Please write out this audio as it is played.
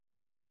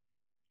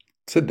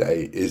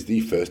Today is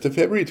the 1st of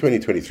February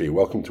 2023.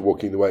 Welcome to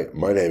Walking the Way.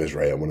 My name is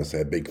Ray. I want to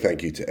say a big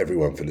thank you to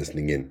everyone for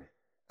listening in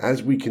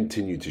as we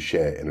continue to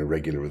share in a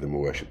regular rhythm of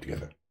worship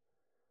together.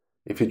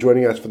 If you're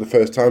joining us for the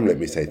first time, let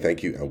me say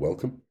thank you and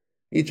welcome.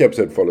 Each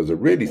episode follows a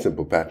really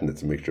simple pattern.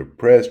 It's a mixture of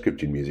prayer,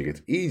 scripture, and music.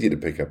 It's easy to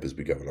pick up as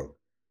we go along.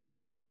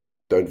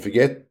 Don't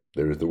forget,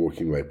 there is the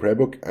Walking the Way prayer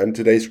book and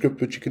today's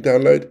script which you can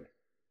download.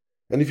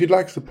 And if you'd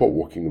like to support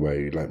Walking the Way,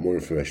 or you'd like more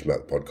information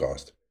about the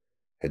podcast,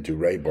 head to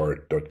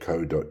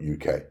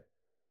rayborrett.co.uk.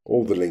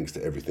 All the links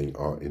to everything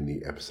are in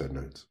the episode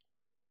notes.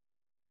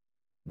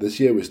 This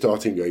year we're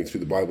starting going through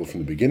the Bible from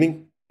the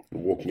beginning,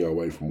 walking our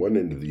way from one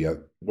end of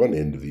the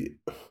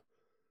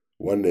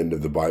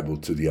Bible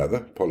to the other.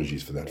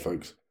 Apologies for that,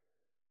 folks.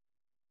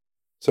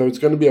 So it's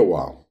going to be a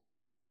while.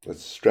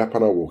 Let's strap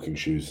on our walking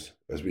shoes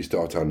as we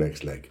start our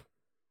next leg.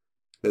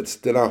 Let's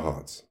still our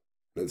hearts.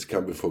 Let's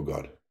come before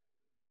God.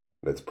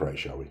 Let's pray,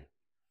 shall we?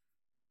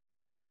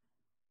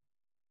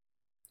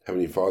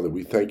 Heavenly Father,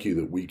 we thank you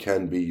that we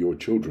can be your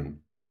children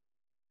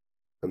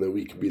and that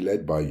we can be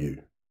led by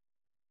you.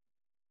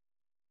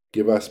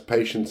 Give us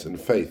patience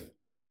and faith,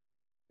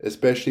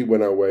 especially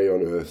when our way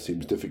on earth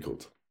seems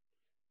difficult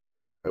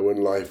and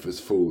when life is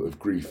full of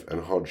grief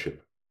and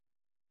hardship.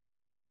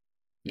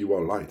 You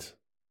are light.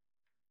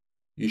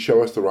 You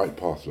show us the right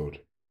path,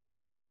 Lord.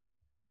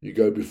 You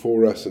go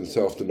before us in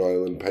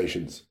self-denial and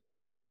patience,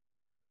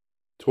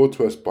 taught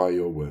to us by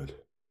your word.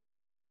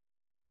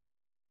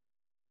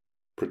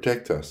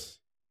 Protect us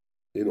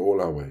in all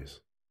our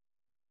ways.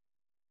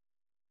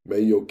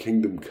 May your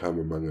kingdom come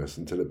among us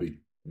until it be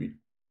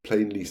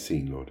plainly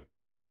seen, Lord.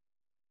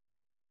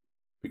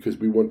 Because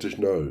we want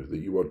to know that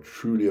you are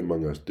truly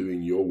among us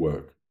doing your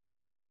work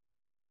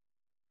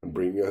and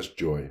bringing us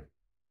joy,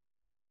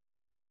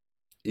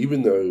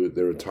 even though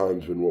there are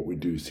times when what we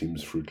do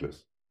seems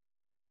fruitless.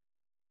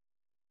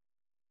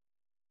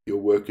 Your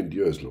work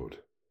endures, Lord.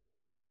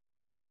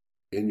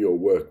 In your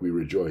work we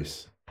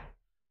rejoice.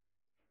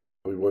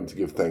 We want to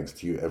give thanks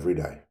to you every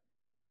day.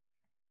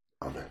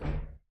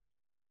 Amen.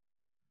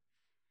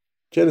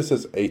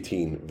 Genesis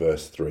 18,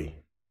 verse 3.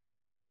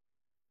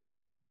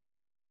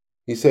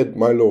 He said,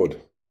 "My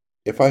Lord,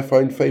 if I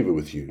find favor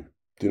with you,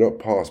 do not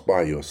pass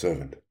by your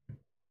servant."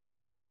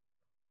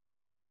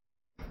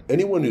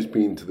 Anyone who's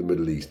been to the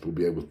Middle East will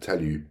be able to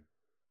tell you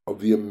of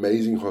the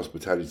amazing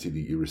hospitality that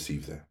you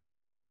receive there.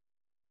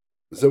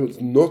 So it's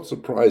not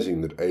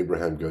surprising that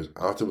Abraham goes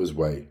out of his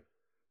way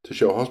to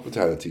show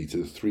hospitality to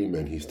the three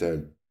men he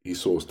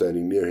saw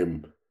standing near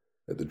him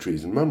at the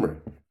trees in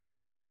Mamre.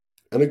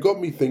 And it got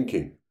me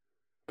thinking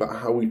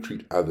about how we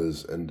treat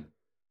others and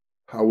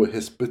how we're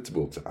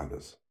hospitable to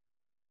others.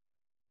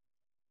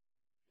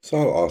 So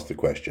I'll ask the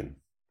question,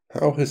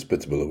 how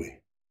hospitable are we?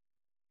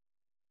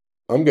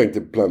 I'm going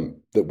to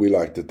plump that we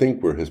like to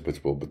think we're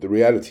hospitable, but the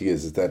reality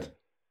is that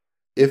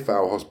if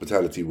our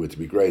hospitality were to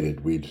be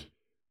graded, we'd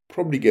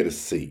probably get a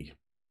C.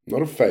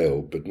 Not a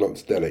fail, but not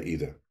stellar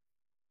either.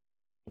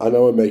 I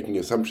know I'm making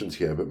assumptions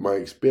here, but my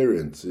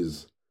experience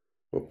is,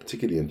 well,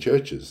 particularly in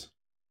churches,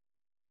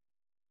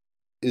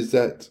 is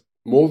that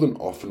more than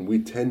often we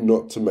tend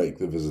not to make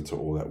the visitor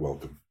all that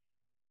welcome.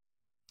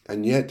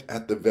 And yet,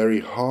 at the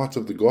very heart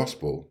of the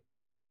gospel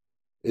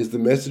is the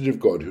message of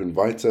God who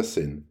invites us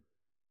in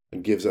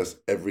and gives us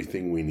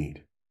everything we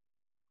need.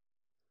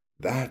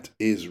 That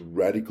is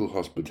radical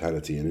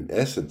hospitality, and in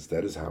essence,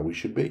 that is how we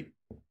should be.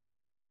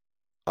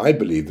 I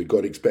believe that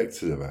God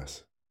expects it of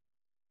us,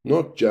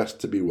 not just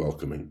to be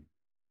welcoming,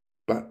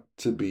 but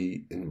to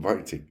be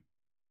inviting.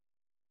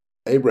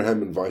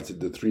 Abraham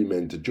invited the three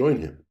men to join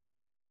him.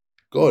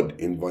 God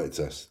invites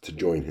us to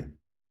join him.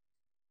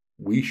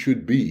 We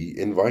should be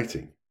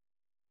inviting.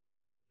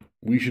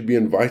 We should be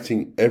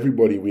inviting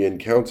everybody we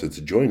encounter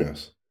to join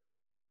us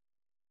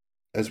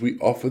as we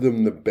offer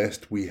them the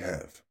best we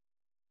have,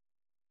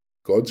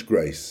 God's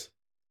grace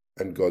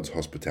and God's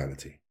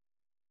hospitality.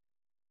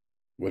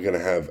 We're going to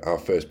have our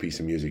first piece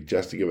of music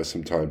just to give us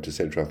some time to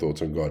center our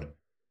thoughts on God.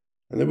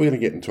 And then we're going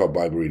to get into our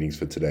Bible readings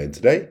for today. And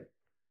today,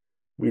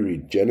 we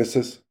read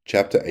Genesis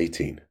chapter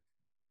 18.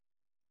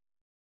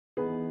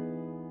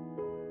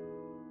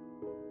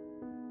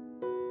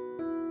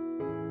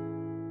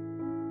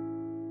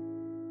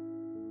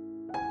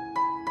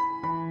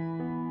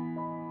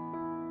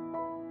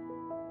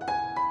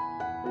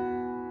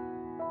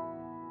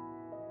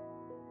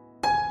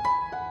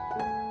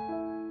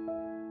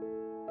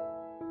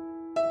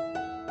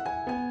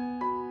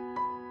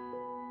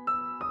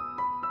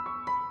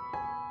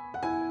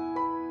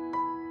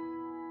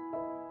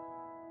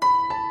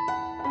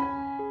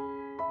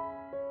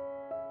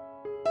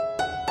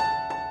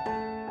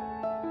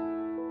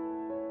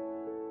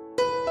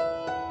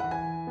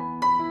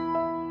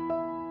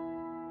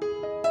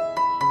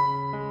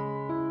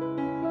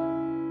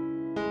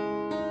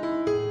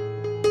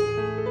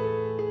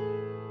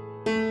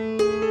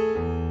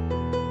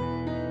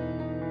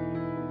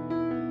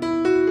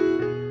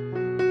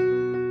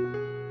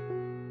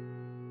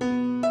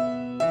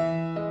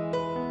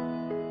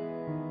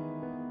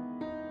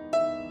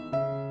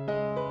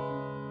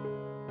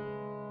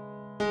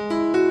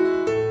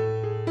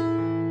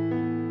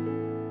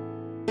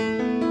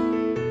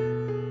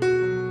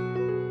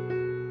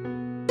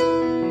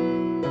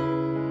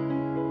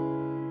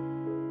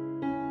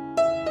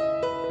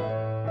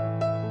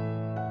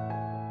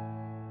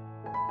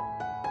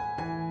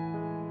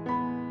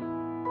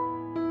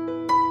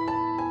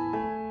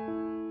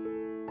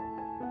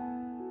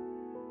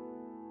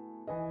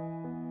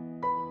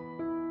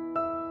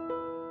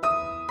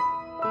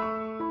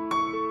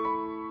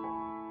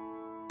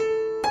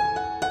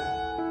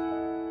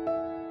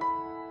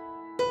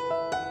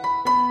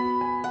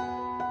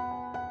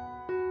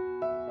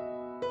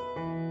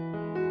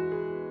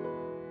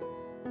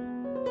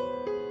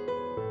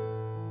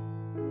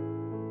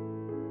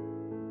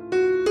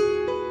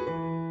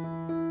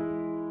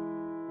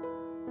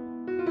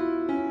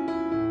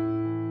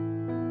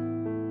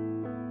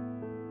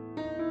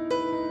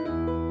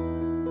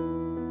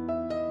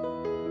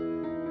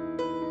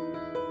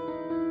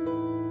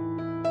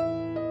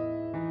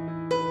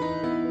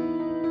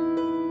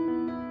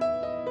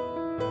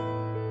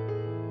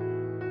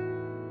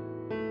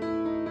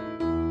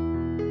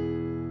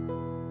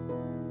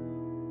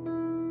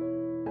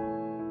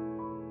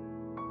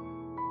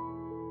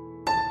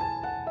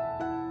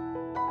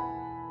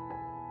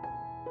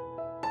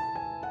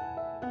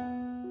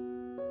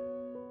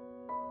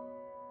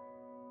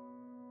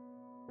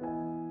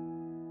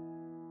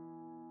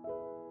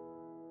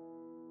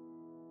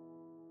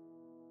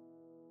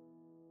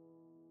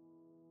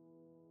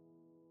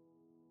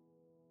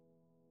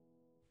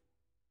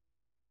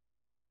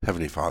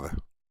 Heavenly Father,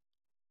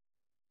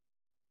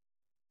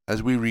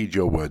 as we read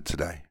your word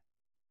today,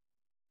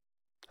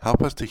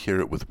 help us to hear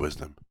it with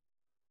wisdom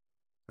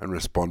and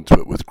respond to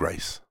it with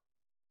grace.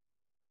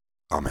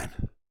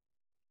 Amen.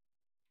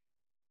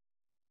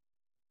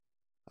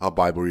 Our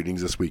Bible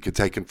readings this week are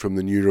taken from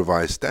the New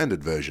Revised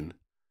Standard Version,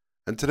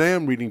 and today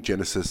I'm reading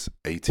Genesis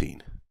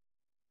 18.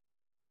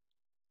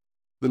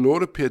 The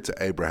Lord appeared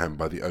to Abraham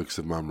by the oaks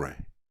of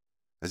Mamre,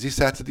 as he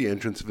sat at the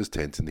entrance of his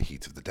tent in the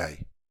heat of the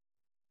day.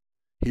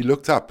 He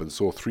looked up and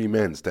saw 3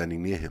 men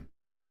standing near him.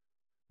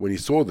 When he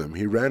saw them,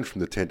 he ran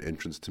from the tent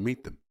entrance to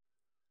meet them,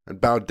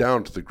 and bowed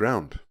down to the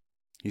ground.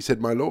 He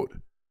said, "My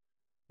Lord,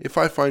 if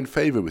I find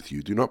favor with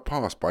you, do not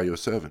pass by your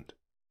servant.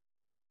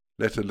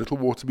 Let a little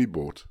water be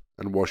brought,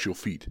 and wash your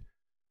feet,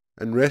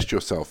 and rest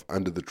yourself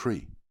under the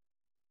tree.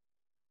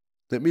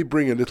 Let me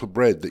bring a little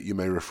bread that you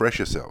may refresh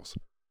yourselves,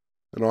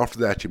 and after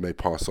that you may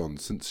pass on,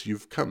 since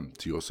you've come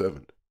to your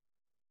servant."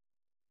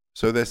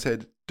 So they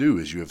said, "Do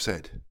as you have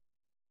said."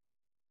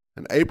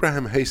 And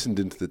Abraham hastened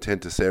into the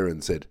tent to Sarah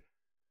and said,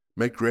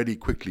 "Make ready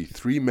quickly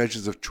 3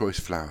 measures of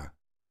choice flour.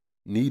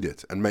 Knead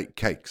it and make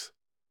cakes."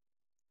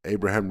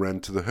 Abraham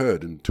ran to the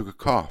herd and took a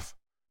calf,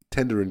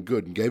 tender and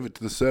good, and gave it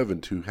to the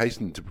servant who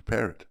hastened to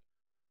prepare it.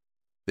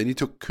 Then he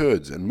took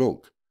curds and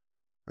milk,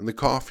 and the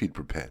calf he'd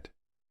prepared,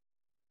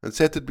 and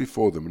set it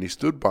before them, and he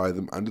stood by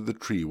them under the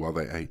tree while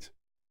they ate.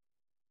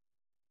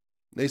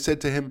 They said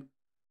to him,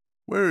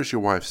 "Where is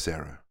your wife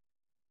Sarah?"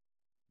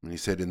 And he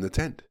said, "In the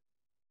tent."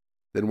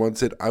 Then one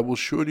said, "I will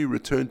surely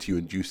return to you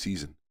in due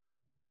season,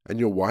 and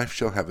your wife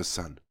shall have a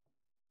son."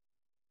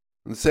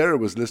 And Sarah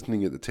was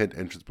listening at the tent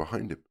entrance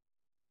behind him.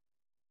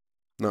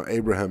 Now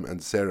Abraham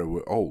and Sarah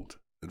were old,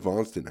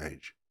 advanced in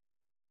age.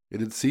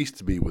 It had ceased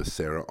to be with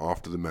Sarah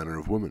after the manner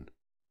of women.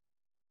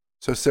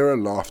 So Sarah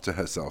laughed to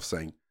herself,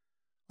 saying,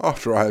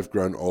 "After I have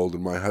grown old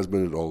and my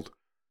husband is old,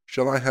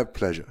 shall I have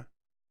pleasure?"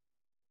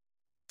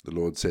 The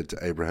Lord said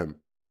to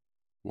Abraham,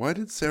 "Why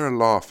did Sarah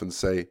laugh and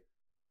say,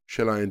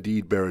 'Shall I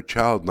indeed bear a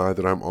child now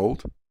that I am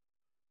old?'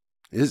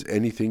 Is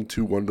anything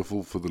too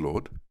wonderful for the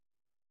Lord?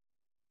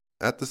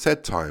 At the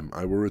set time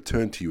I will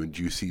return to you in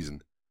due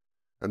season,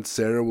 and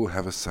Sarah will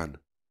have a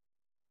son."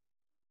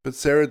 But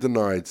Sarah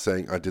denied,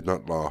 saying, "I did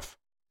not laugh,"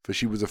 for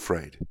she was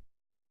afraid.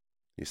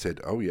 He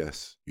said, "Oh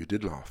yes, you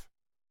did laugh."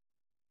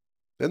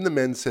 Then the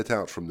men set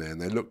out from there,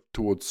 and they looked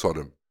towards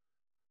Sodom,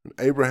 and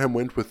Abraham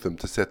went with them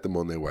to set them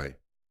on their way.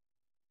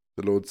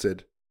 The Lord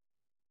said,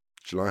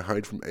 "Shall I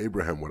hide from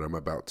Abraham what I am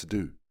about to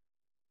do,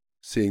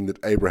 seeing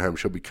that Abraham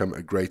shall become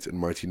a great and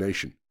mighty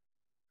nation,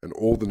 and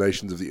all the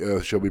nations of the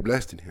earth shall be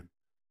blessed in him?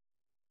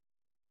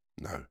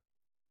 No,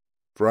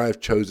 for I have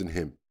chosen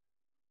him,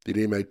 that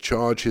he may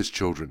charge his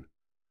children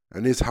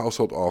and his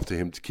household after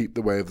him to keep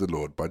the way of the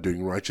Lord by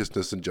doing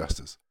righteousness and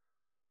justice,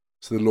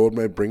 so the Lord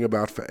may bring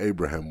about for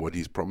Abraham what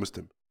he's promised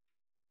him."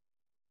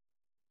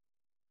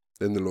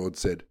 Then the Lord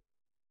said,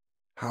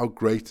 "How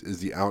great is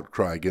the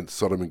outcry against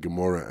Sodom and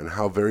Gomorrah, and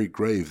how very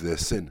grave their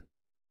sin!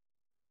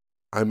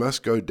 I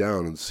must go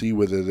down and see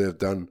whether they have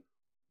done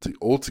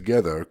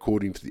altogether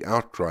according to the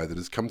outcry that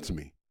has come to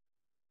me,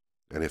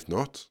 and if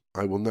not,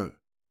 I will know."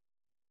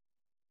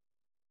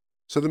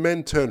 So the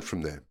men turned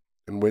from there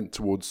and went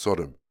towards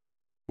Sodom,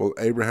 while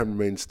Abraham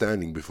remained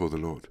standing before the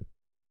Lord.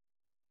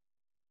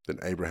 Then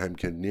Abraham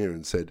came near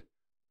and said,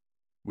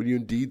 "Will you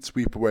indeed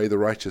sweep away the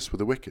righteous with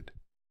the wicked?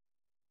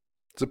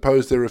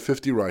 Suppose there are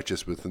 50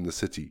 righteous within the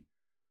city.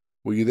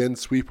 Will you then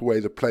sweep away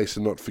the place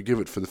and not forgive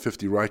it for the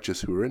 50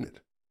 righteous who are in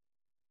it?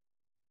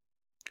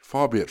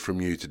 Far be it from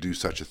you to do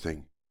such a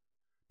thing,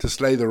 to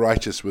slay the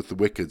righteous with the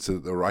wicked, so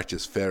that the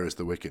righteous fare as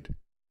the wicked.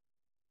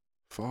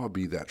 Far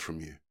be that from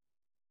you.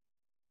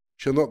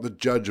 Shall not the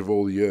judge of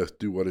all the earth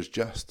do what is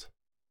just?"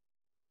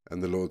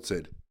 And the Lord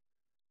said,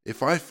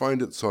 "If I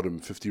find at Sodom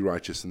 50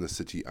 righteous in the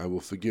city, I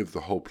will forgive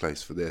the whole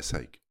place for their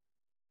sake."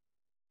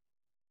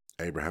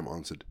 Abraham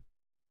answered,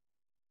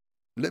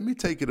 "Let me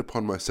take it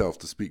upon myself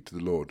to speak to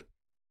the Lord,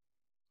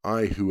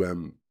 I who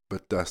am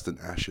but dust and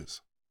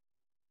ashes.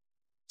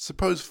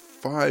 Suppose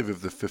 5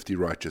 of the 50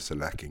 righteous are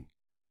lacking.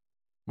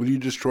 Will you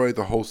destroy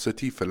the whole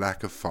city for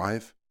lack of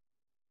 5?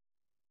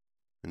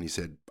 And he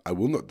said, "I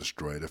will not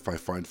destroy it if I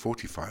find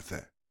 45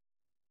 there."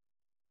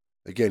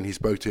 Again he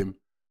spoke to him.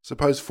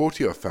 "Suppose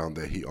 40 are found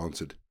there," he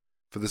answered.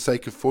 "For the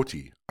sake of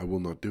 40, I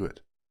will not do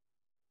it."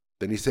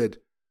 Then he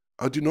said,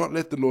 "Oh, do not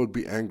let the Lord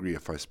be angry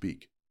if I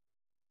speak.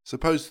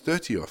 Suppose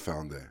 30 are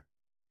found there."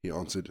 He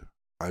answered,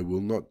 "I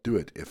will not do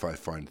it if I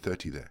find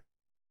 30 there."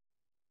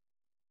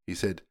 He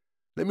said,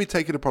 "Let me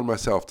take it upon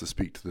myself to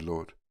speak to the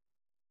Lord.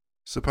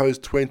 Suppose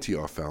 20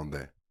 are found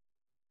there."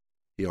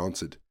 He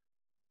answered,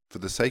 "For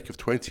the sake of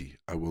 20,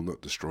 I will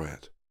not destroy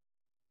it."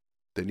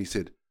 Then he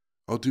said,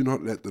 "Oh, do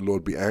not let the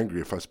Lord be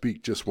angry if I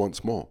speak just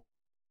once more.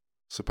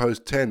 Suppose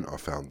 10 are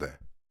found there."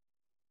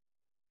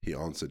 He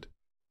answered,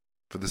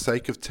 "For the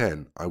sake of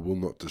 10, I will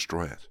not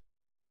destroy it."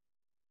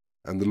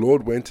 And the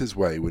Lord went his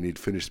way when he had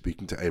finished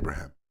speaking to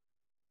Abraham.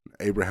 And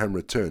Abraham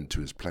returned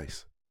to his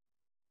place.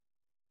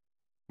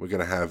 We're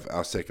going to have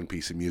our second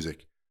piece of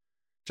music,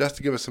 just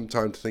to give us some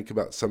time to think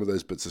about some of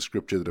those bits of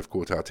scripture that have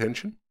caught our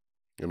attention.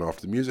 And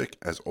after the music,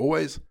 as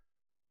always,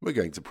 we're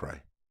going to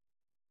pray.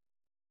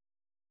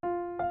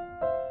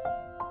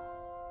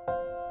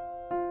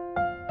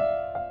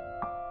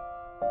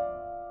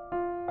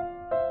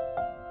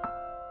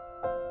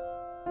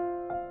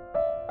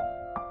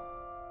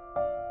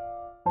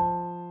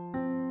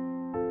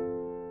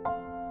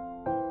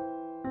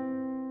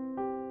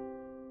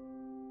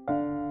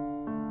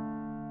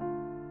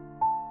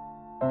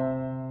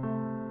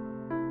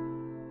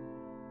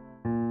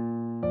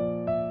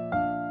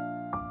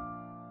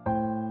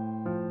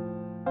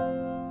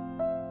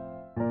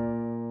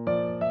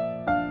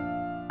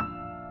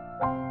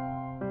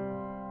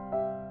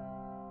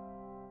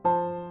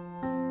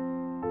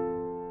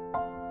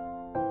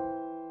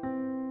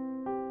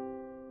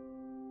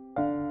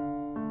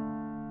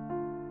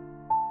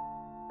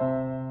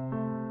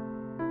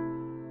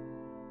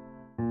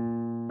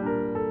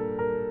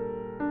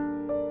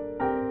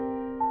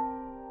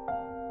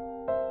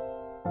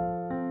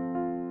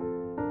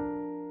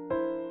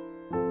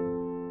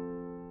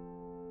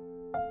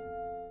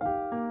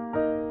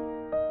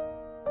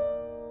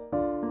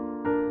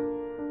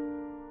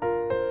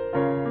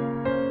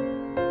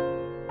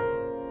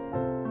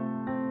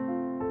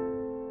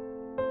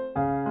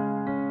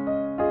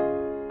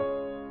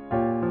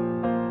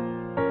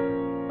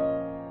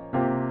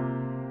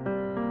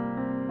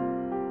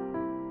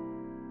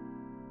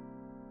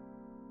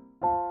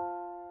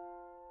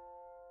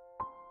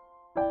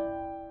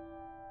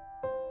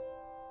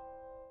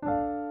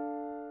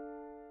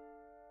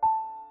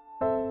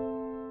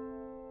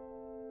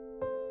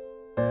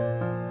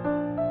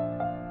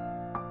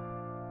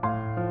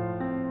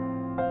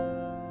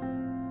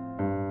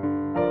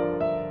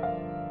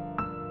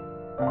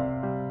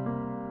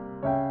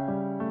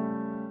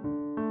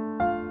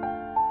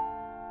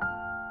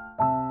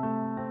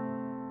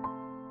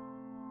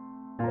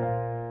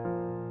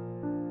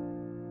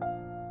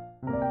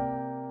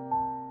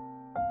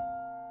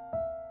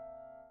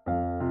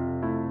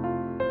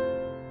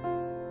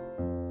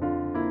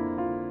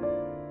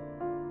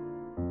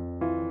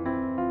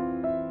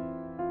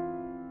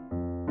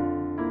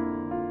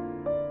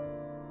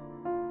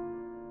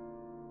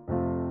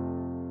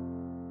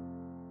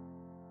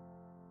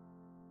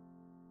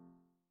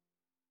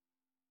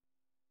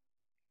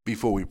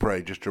 Before we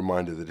pray, just a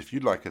reminder that if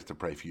you'd like us to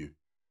pray for you,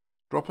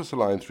 drop us a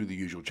line through the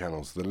usual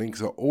channels. The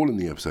links are all in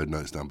the episode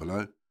notes down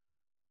below.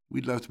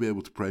 We'd love to be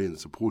able to pray and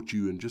support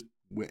you in just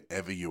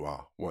wherever you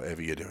are,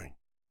 whatever you're doing.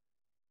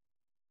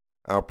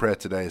 Our prayer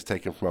today is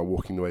taken from our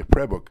Walking the Way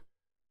prayer book.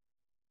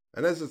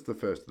 And as it's the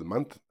first of the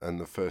month, and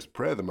the first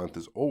prayer of the month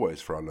is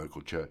always for our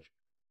local church,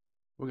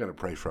 we're going to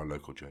pray for our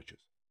local churches.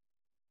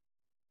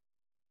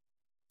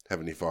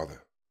 Heavenly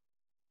Father,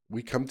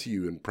 we come to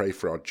you and pray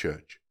for our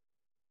church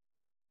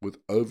with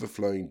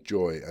overflowing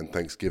joy and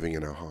thanksgiving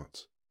in our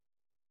hearts.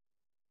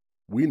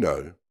 We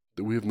know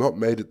that we have not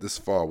made it this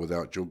far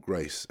without your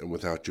grace and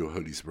without your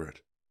Holy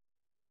Spirit.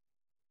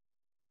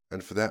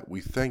 And for that,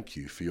 we thank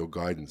you for your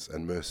guidance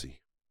and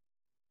mercy.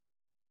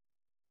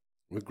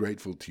 We're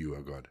grateful to you,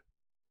 O God,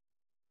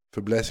 for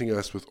blessing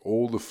us with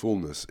all the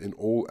fullness in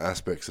all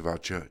aspects of our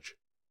church.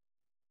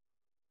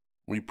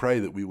 We pray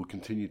that we will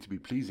continue to be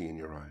pleasing in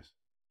your eyes.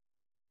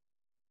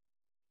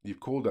 You've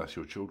called us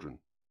your children,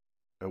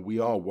 and we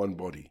are one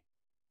body.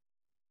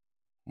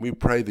 We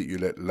pray that you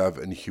let love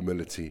and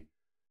humility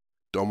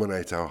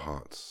dominate our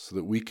hearts so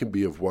that we can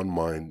be of one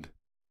mind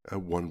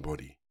and one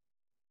body.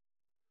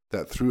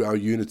 That through our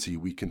unity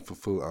we can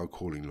fulfill our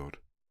calling, Lord.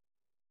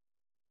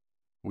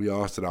 We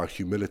ask that our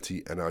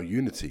humility and our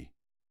unity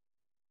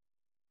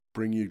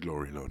bring you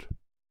glory, Lord.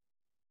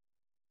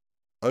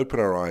 Open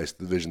our eyes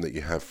to the vision that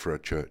you have for our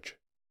church.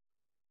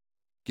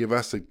 Give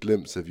us a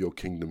glimpse of your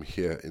kingdom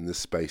here in this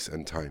space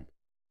and time.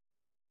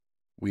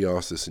 We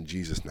ask this in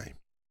Jesus' name.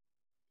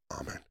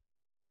 Amen.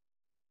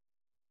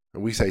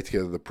 And we say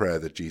together the prayer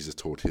that Jesus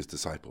taught his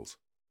disciples.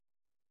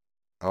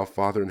 Our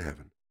Father in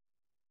heaven,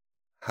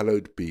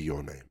 hallowed be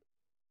your name.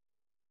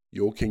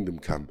 Your kingdom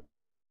come,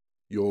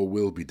 your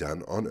will be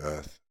done on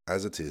earth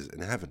as it is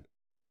in heaven.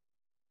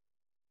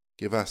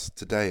 Give us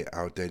today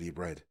our daily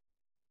bread.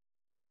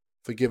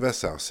 Forgive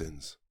us our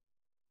sins,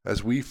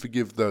 as we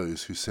forgive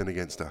those who sin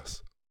against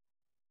us.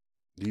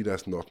 Lead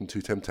us not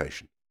into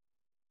temptation,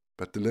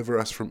 but deliver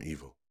us from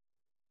evil.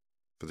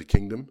 For the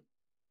kingdom,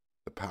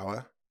 the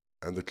power,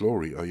 and the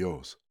glory are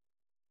yours,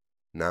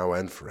 now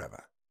and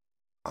forever.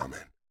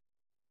 Amen.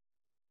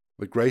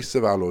 The grace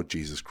of our Lord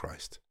Jesus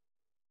Christ,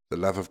 the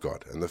love of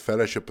God, and the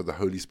fellowship of the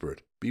Holy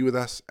Spirit be with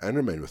us and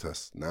remain with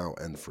us now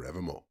and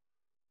forevermore.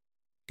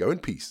 Go in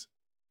peace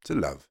to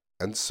love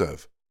and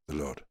serve the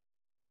Lord.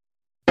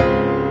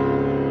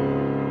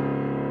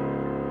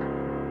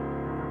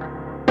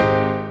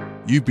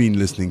 You've been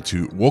listening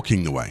to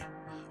Walking the Way.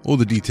 All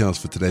the details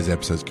for today's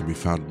episodes can be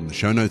found in the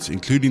show notes,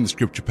 including the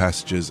scripture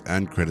passages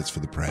and credits for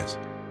the prayers.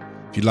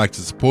 If you'd like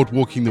to support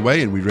Walking the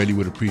Way, and we really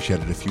would appreciate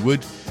it if you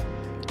would,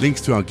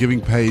 links to our giving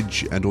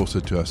page and also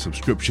to our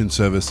subscription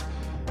service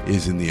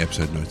is in the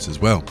episode notes as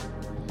well.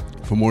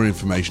 For more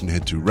information,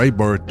 head to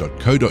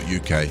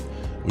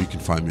rayborrett.co.uk, or you can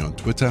find me on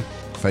Twitter,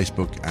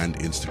 Facebook and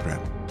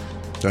Instagram.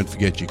 Don't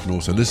forget you can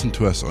also listen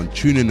to us on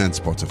TuneIn and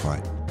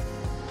Spotify.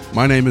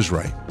 My name is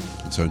Ray,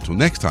 and so until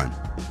next time,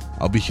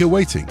 I'll be here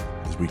waiting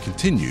as we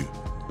continue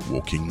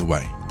walking the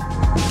way.